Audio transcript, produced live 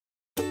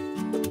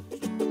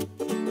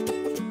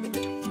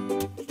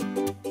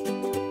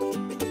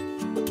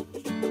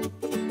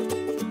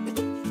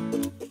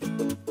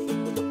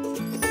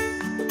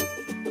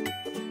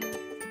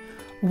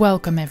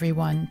Welcome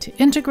everyone to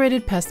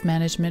Integrated Pest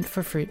Management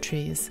for Fruit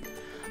Trees.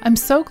 I'm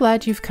so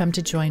glad you've come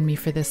to join me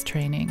for this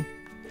training.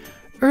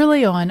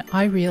 Early on,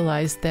 I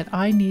realized that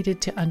I needed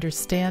to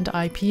understand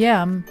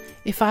IPM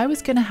if I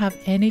was going to have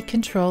any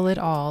control at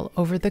all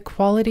over the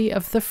quality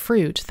of the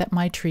fruit that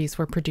my trees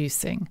were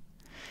producing.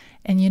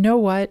 And you know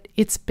what?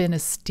 It's been a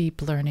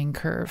steep learning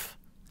curve.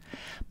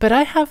 But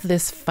I have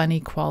this funny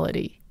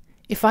quality.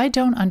 If I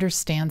don't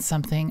understand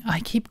something,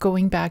 I keep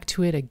going back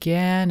to it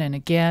again and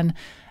again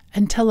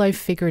until I've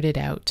figured it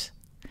out.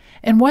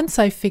 And once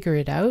I figure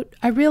it out,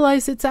 I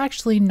realize it's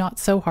actually not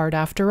so hard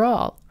after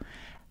all.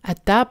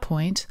 At that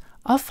point,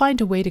 I'll find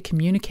a way to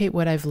communicate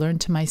what I've learned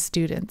to my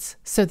students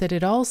so that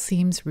it all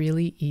seems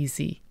really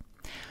easy.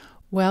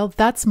 Well,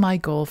 that's my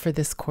goal for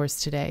this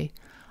course today.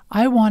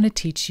 I want to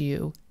teach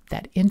you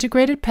that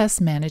integrated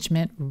pest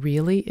management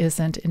really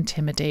isn't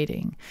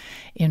intimidating.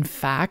 In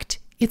fact,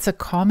 it's a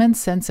common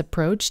sense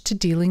approach to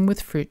dealing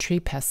with fruit tree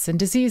pests and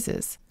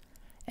diseases.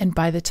 And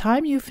by the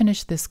time you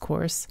finish this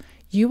course,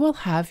 you will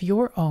have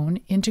your own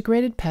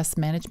integrated pest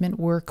management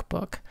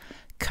workbook,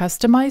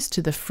 customized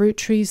to the fruit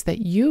trees that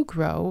you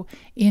grow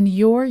in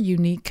your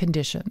unique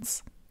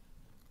conditions.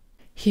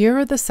 Here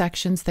are the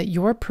sections that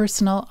your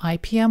personal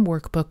IPM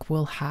workbook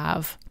will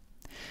have.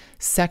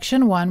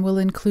 Section 1 will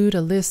include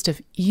a list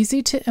of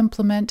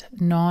easy-to-implement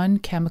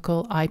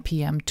non-chemical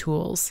IPM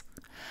tools.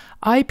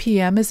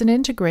 IPM is an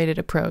integrated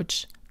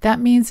approach. That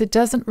means it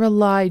doesn't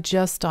rely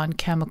just on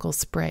chemical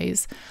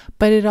sprays,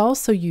 but it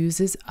also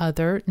uses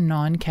other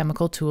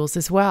non-chemical tools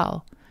as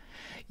well.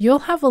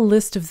 You'll have a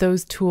list of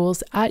those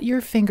tools at your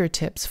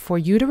fingertips for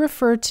you to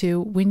refer to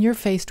when you're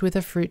faced with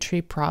a fruit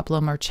tree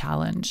problem or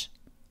challenge.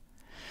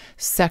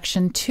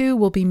 Section 2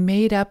 will be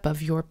made up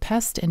of your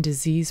pest and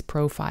disease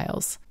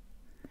profiles.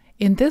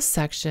 In this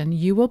section,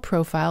 you will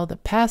profile the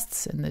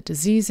pests and the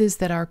diseases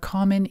that are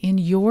common in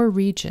your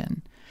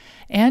region,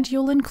 and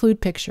you'll include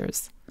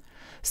pictures.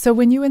 So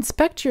when you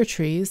inspect your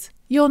trees,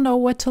 you'll know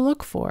what to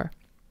look for.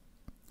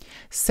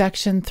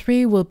 Section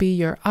 3 will be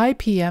your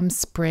IPM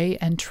spray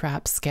and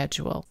trap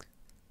schedule.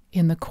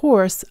 In the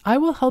course, I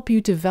will help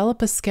you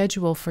develop a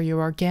schedule for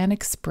your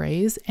organic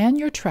sprays and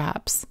your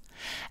traps,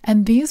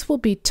 and these will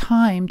be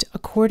timed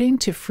according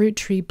to fruit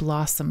tree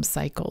blossom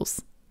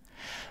cycles.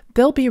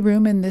 There'll be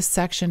room in this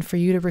section for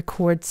you to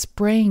record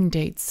spraying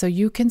dates so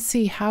you can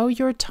see how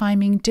your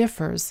timing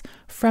differs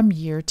from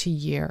year to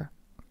year.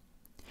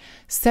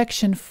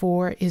 Section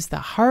 4 is the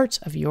heart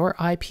of your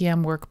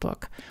IPM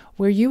workbook,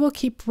 where you will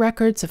keep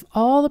records of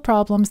all the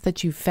problems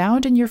that you've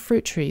found in your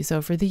fruit trees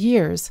over the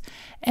years,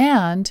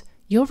 and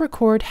you'll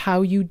record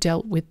how you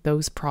dealt with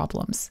those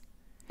problems.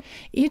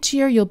 Each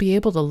year you'll be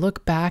able to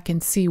look back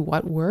and see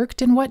what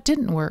worked and what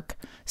didn't work,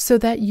 so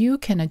that you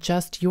can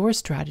adjust your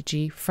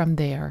strategy from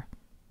there.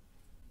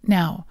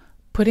 Now,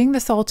 putting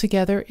this all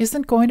together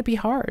isn't going to be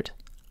hard.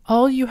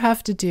 All you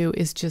have to do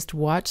is just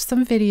watch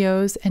some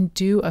videos and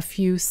do a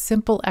few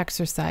simple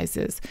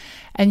exercises,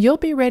 and you'll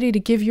be ready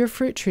to give your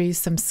fruit trees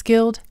some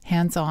skilled,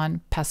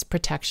 hands-on pest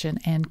protection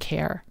and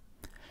care.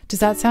 Does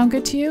that sound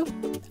good to you?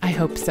 I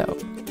hope so.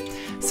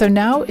 So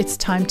now it's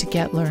time to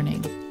get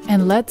learning,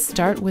 and let's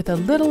start with a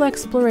little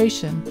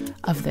exploration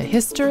of the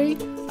history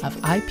of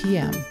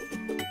IPM.